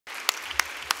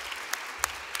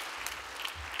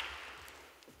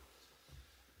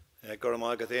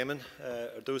Goramágad éimen,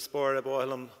 dúspóir a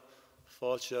bóilm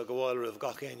fáilte go bhfuil rih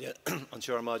gachéine an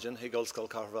teormaidin higolscoil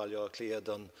Carvalho clia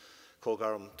don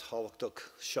cógaram táhachtach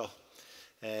seo.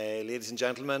 Ladies and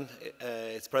gentlemen,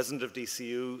 it's President of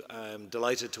DCU. I'm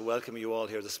delighted to welcome you all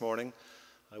here this morning.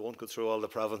 I won't go through all the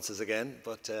provinces again,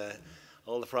 but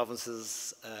all the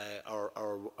provinces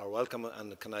are welcome,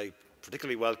 and can I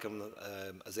particularly welcome,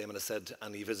 as Eamon has said,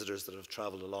 any visitors that have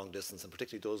travelled a long distance, and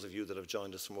particularly those of you that have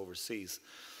joined us from overseas.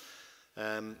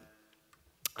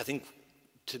 I think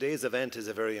today's event is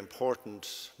a very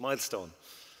important milestone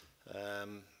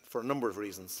for a number of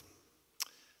reasons.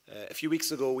 A few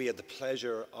weeks ago, we had the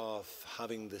pleasure of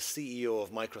having the CEO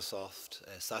of Microsoft,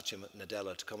 Satya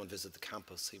Nadella, to come and visit the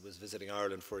campus. He was visiting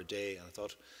Ireland for a day, and I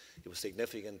thought it was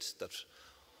significant that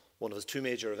one of his two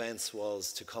major events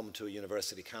was to come to a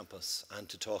university campus and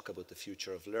to talk about the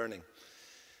future of learning.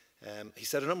 He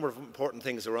said a number of important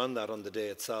things around that on the day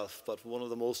itself, but one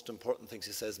of the most important things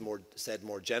he said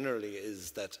more generally is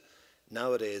that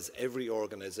nowadays every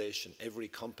organisation, every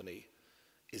company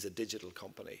is a digital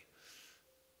company.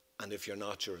 And if you're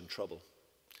not, you're in trouble.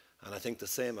 And I think the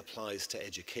same applies to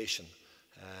education.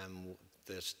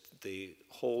 That the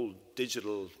whole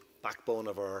digital backbone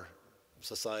of our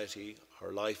society,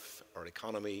 our life, our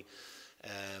economy,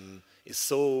 is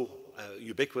so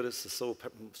ubiquitous, is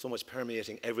so much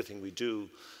permeating everything we do,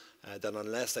 that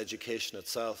unless education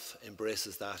itself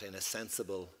embraces that in a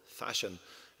sensible fashion,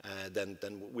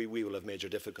 then we will have major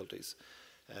difficulties.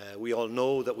 We all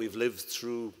know that we've lived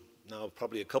through now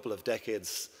probably a couple of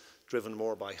decades driven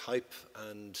more by hype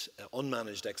and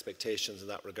unmanaged expectations in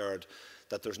that regard,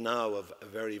 that there's now a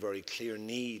very, very clear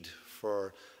need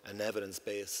for an evidence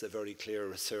base, a very clear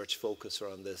research focus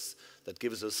around this, that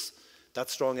gives us that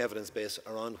strong evidence base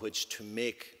around which to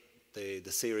make the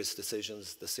serious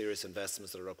decisions, the serious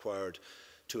investments that are required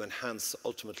to enhance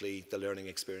ultimately the learning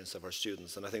experience of our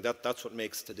students. And I think that's what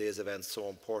makes today's event so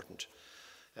important.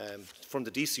 From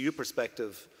the DCU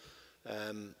perspective,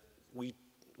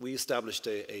 we established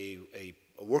a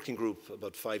working group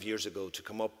about 5 years ago to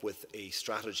come up with a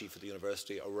strategy for the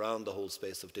university around the whole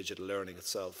space of digital learning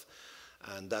itself.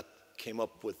 And that came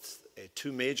up with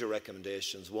two major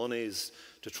recommendations. One is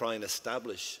to try and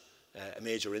establish a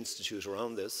major institute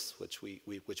around this, which we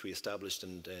established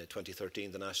in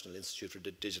 2013, the National Institute for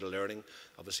Digital Learning,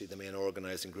 obviously the main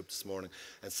organising group this morning.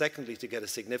 And secondly, to get a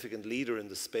significant leader in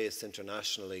the space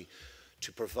internationally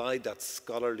to provide that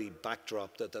scholarly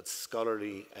backdrop, that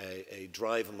scholarly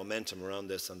drive and momentum around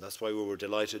this. And that's why we were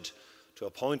delighted to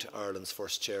appoint Ireland's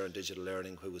first chair in digital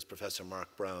learning, who was Professor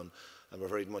Mark Brown. And we're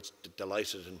very much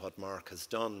delighted in what Mark has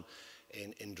done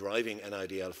in driving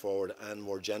NIDL forward, and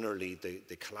more generally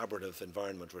the collaborative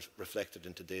environment reflected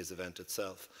in today's event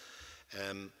itself.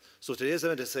 So today's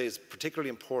event, I say, is particularly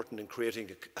important in creating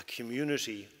a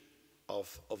community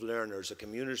of learners, a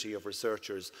community of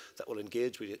researchers that will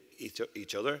engage with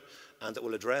each other and that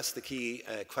will address the key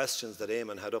questions that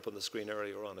Eamon had up on the screen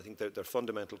earlier on. I think they're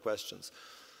fundamental questions.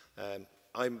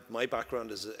 My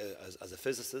background as a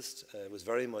physicist was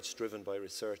very much driven by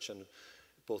research and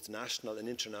both national and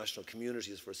international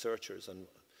communities of researchers, and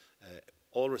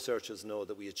all researchers know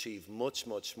that we achieve much,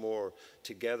 much more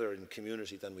together in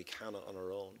community than we can on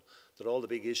our own. That all the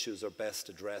big issues are best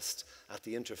addressed at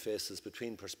the interfaces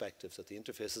between perspectives, at the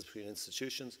interfaces between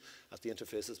institutions, at the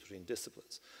interfaces between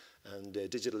disciplines. And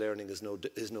digital learning is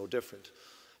no different.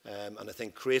 And I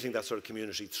think creating that sort of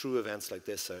community through events like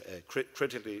this are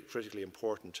critically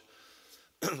important.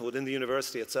 Within the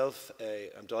university itself,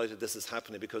 I'm delighted this is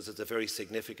happening because it's a very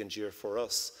significant year for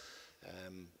us.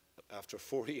 After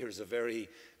 4 years of very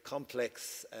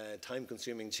complex,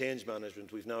 time-consuming change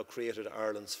management, we've now created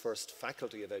Ireland's first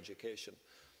faculty of education.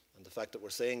 And the fact that we're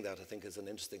saying that, I think, is an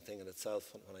interesting thing in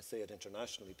itself. When I say it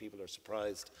internationally, people are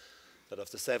surprised that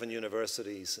of the 7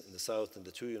 universities in the south and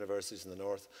the 2 universities in the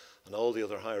north and all the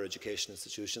other higher education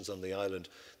institutions on the island,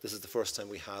 this is the first time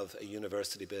we have a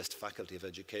university-based faculty of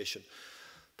education.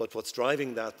 But what's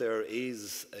driving that there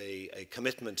is a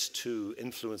commitment to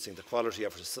influencing the quality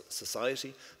of our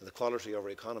society and the quality of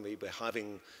our economy by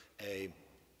having a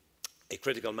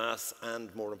critical mass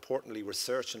and, more importantly,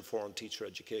 research-informed teacher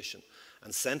education.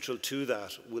 And central to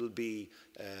that will be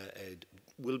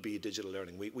digital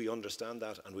learning. We understand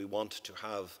that, and we want to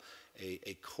have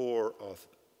a core of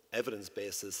evidence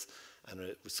basis and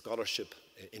a scholarship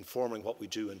informing what we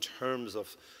do in terms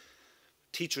of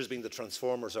teachers being the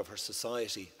transformers of our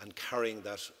society and carrying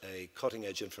that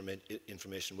cutting-edge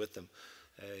information with them.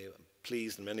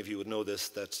 Pleased, and many of you would know this,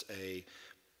 that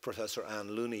Professor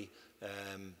Anne Looney,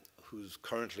 who's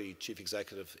currently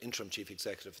interim chief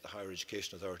executive of the Higher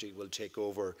Education Authority, will take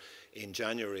over in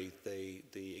January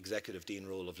the executive dean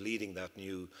role of leading that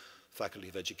new Faculty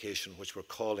of Education, which we're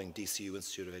calling DCU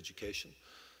Institute of Education.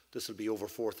 This will be over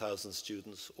 4,000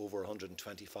 students, over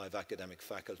 125 academic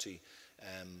faculty,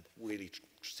 really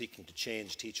seeking to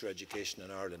change teacher education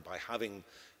in Ireland by having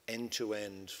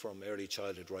end-to-end, from early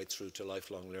childhood right through to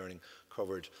lifelong learning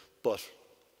covered, but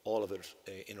all of it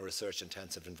in a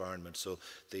research-intensive environment. So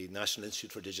the National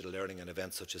Institute for Digital Learning and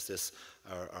events such as this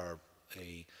are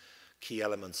key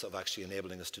elements of actually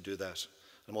enabling us to do that.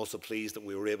 I'm also pleased that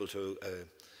we were able to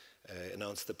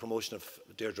announce the promotion of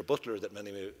Deirdre Butler, that many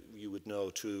of you would know,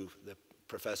 to the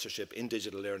professorship in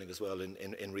digital learning as well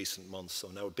in recent months. So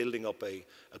now we're building up a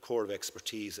core of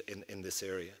expertise in this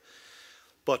area.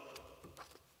 But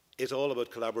it's all about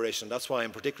collaboration. That's why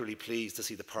I'm particularly pleased to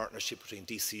see the partnership between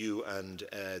DCU and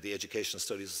the Educational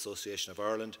Studies Association of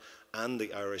Ireland and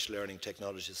the Irish Learning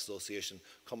Technologies Association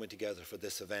coming together for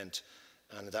this event.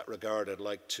 And in that regard, I'd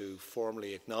like to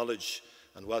formally acknowledge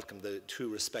and welcome the two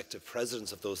respective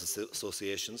presidents of those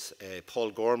associations, Paul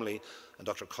Gormley and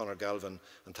Dr. Conor Galvin,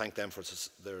 and thank them for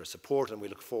their support, and we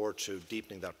look forward to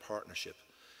deepening that partnership.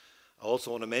 I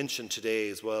also want to mention today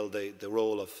as well the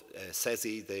role of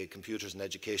CESI, the Computers and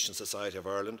Education Society of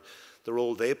Ireland. The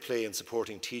role they play in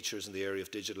supporting teachers in the area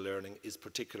of digital learning is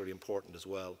particularly important as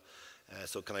well.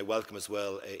 So can I welcome as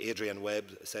well Adrienne Webb,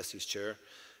 CESI's chair.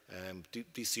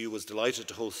 DCU was delighted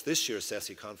to host this year's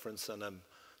CESI conference, and I'm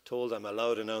told I'm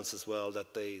allowed to announce as well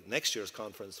that the next year's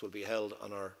conference will be held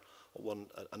on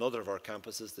another of our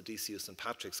campuses, the DCU St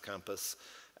Patrick's campus,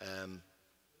 on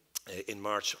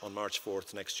March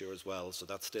 4th next year as well. So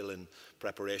that's still in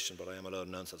preparation, but I am allowed to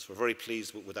announce that. So we're very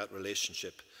pleased with that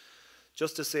relationship.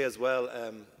 Just to say as well,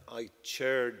 I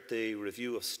chaired the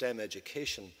review of STEM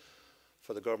education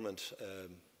for the government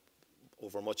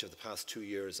over much of the past 2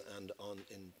 years, and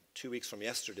in 2 weeks from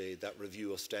yesterday, that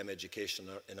review of STEM education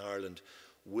in Ireland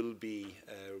will be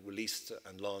released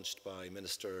and launched by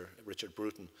Minister Richard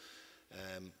Bruton.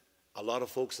 A lot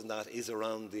of focus in that is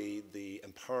around the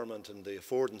empowerment and the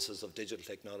affordances of digital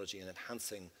technology and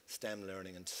enhancing STEM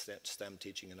learning and STEM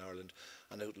teaching in Ireland,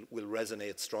 and it will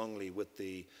resonate strongly with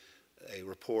the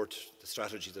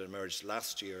strategy that emerged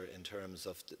last year in terms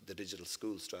of the digital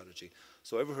school strategy.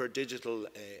 So everywhere digital,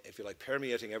 if you like,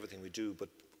 permeating everything we do, but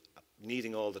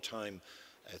needing all the time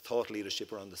thought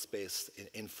leadership around the space,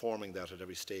 informing that at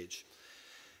every stage.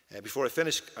 Before I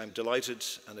finish, I'm delighted,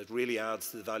 and it really adds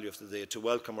to the value of the day, to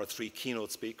welcome our three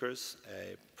keynote speakers,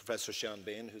 Professor Sean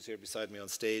Bain, who's here beside me on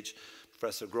stage,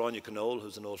 Professor Gráinne Knoll,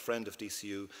 who's an old friend of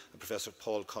DCU, and Professor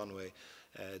Paul Conway.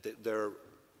 They're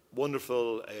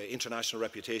wonderful international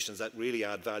reputations that really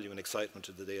add value and excitement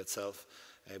to the day itself.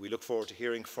 We look forward to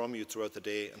hearing from you throughout the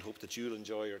day and hope that you'll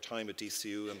enjoy your time at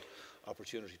DCU and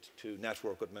opportunity to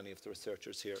network with many of the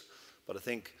researchers here. But I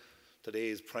think today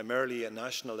is primarily a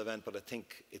national event, but I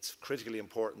think it's critically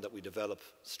important that we develop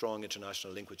strong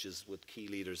international linkages with key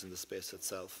leaders in the space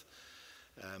itself.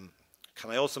 Can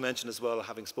I also mention as well,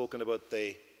 having spoken about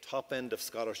the top end of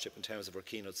scholarship in terms of our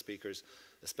keynote speakers,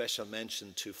 a special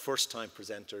mention to first-time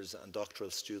presenters and doctoral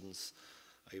students.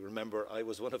 I remember I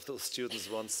was one of those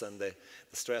students once, and the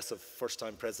stress of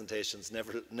first-time presentations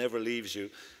never leaves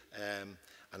you.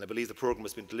 And I believe the programme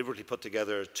has been deliberately put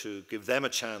together to give them a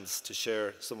chance to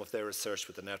share some of their research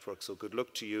with the network. So good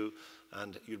luck to you,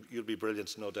 and you'll be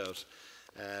brilliant, no doubt.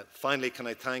 Finally, can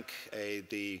I thank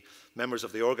the members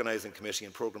of the organising committee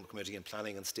and programme committee in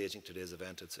planning and staging today's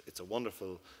event. It's a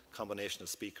wonderful combination of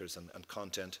speakers and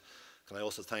content. Can I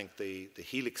also thank the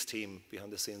Helix team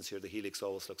behind the scenes here. The Helix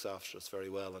always looks after us very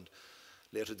well, and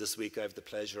later this week I have the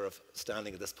pleasure of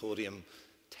standing at this podium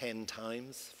 10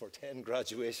 times for 10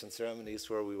 graduation ceremonies,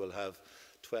 where we will have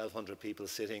 1,200 people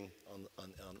sitting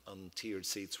on tiered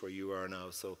seats where you are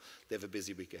now. So they have a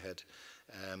busy week ahead.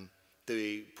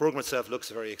 The programme itself looks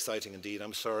very exciting indeed.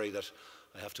 I'm sorry that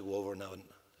I have to go over now and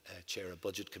chair a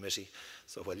budget committee.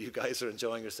 So while you guys are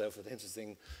enjoying yourself with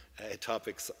interesting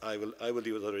topics, I will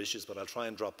deal with other issues, but I'll try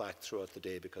and drop back throughout the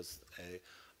day, because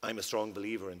I'm a strong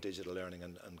believer in digital learning,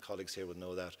 and colleagues here would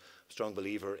know that. I'm a strong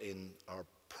believer in our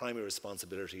primary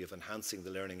responsibility of enhancing the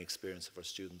learning experience of our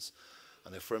students.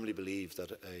 And I firmly believe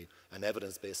that an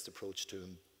evidence-based approach to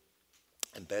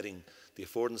embedding the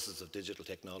affordances of digital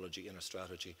technology in our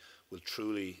strategy will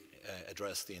truly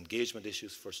address the engagement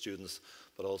issues for students,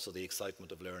 but also the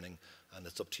excitement of learning. And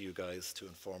it's up to you guys to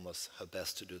inform us how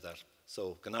best to do that.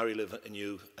 So, Ganari live in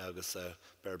you, agus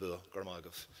Berbua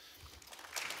Gormagov.